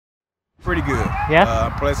Pretty good. Yeah?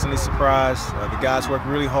 I'm pleasantly surprised. The guys worked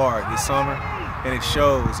really hard this summer, and it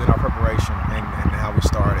shows in our preparation and how we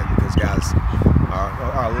started, because guys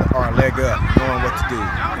are a leg up, knowing what to do.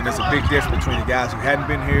 And there's a big difference between the guys who hadn't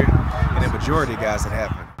been here and the majority of guys that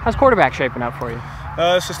have been. How's quarterback shaping up for you?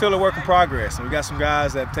 It's still a work in progress, and we got some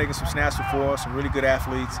guys that have taken some snaps before, some really good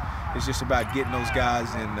athletes. It's just about getting those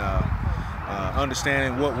guys in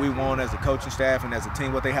understanding what we want as a coaching staff and as a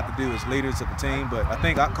team, what they have to do as leaders of the team. But I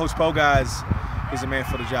think Coach Pogi is a man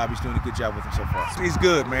for the job. He's doing a good job with him so far. He's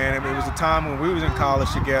good, man. I mean, it was a time when we was in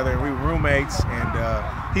college together and we were roommates,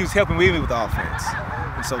 and he was helping me with the offense.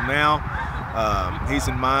 And so now he's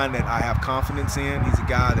in mind that I have confidence in. He's a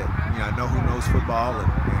guy that I know who knows football, and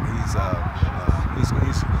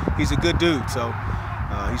he's a good dude. So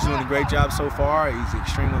he's doing a great job so far. He's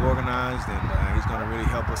extremely organized, and he's going to really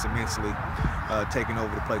help us immensely taking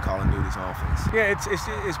over the play calling duties on offense. Yeah,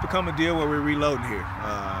 it's become a deal where we're reloading here.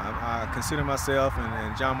 I consider myself,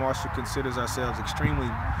 and John Marshall considers ourselves extremely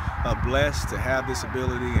blessed to have this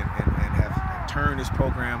ability and have turned this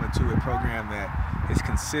program into a program that is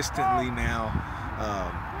consistently now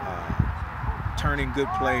turning good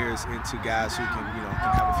players into guys who can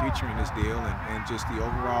have a future in this deal, and just the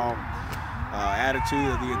overall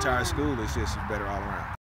attitude of the entire school is just better all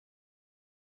around.